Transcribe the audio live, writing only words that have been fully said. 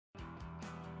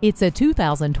It's a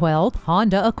 2012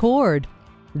 Honda Accord.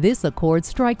 This Accord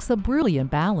strikes a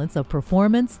brilliant balance of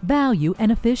performance, value,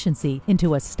 and efficiency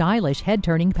into a stylish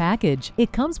head-turning package.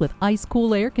 It comes with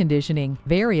ice-cool air conditioning,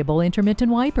 variable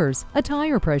intermittent wipers, a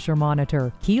tire pressure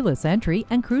monitor, keyless entry,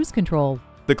 and cruise control.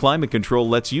 The climate control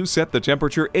lets you set the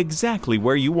temperature exactly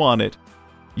where you want it.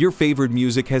 Your favorite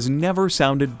music has never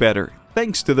sounded better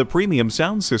thanks to the premium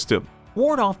sound system.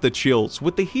 Ward off the chills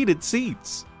with the heated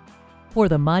seats. For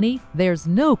the money, there's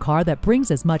no car that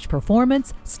brings as much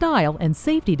performance, style, and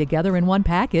safety together in one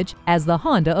package as the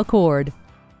Honda Accord.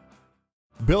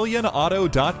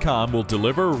 BillionAuto.com will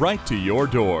deliver right to your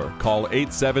door. Call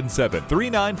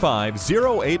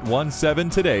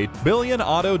 877-395-0817 today.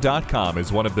 BillionAuto.com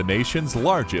is one of the nation's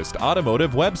largest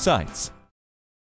automotive websites.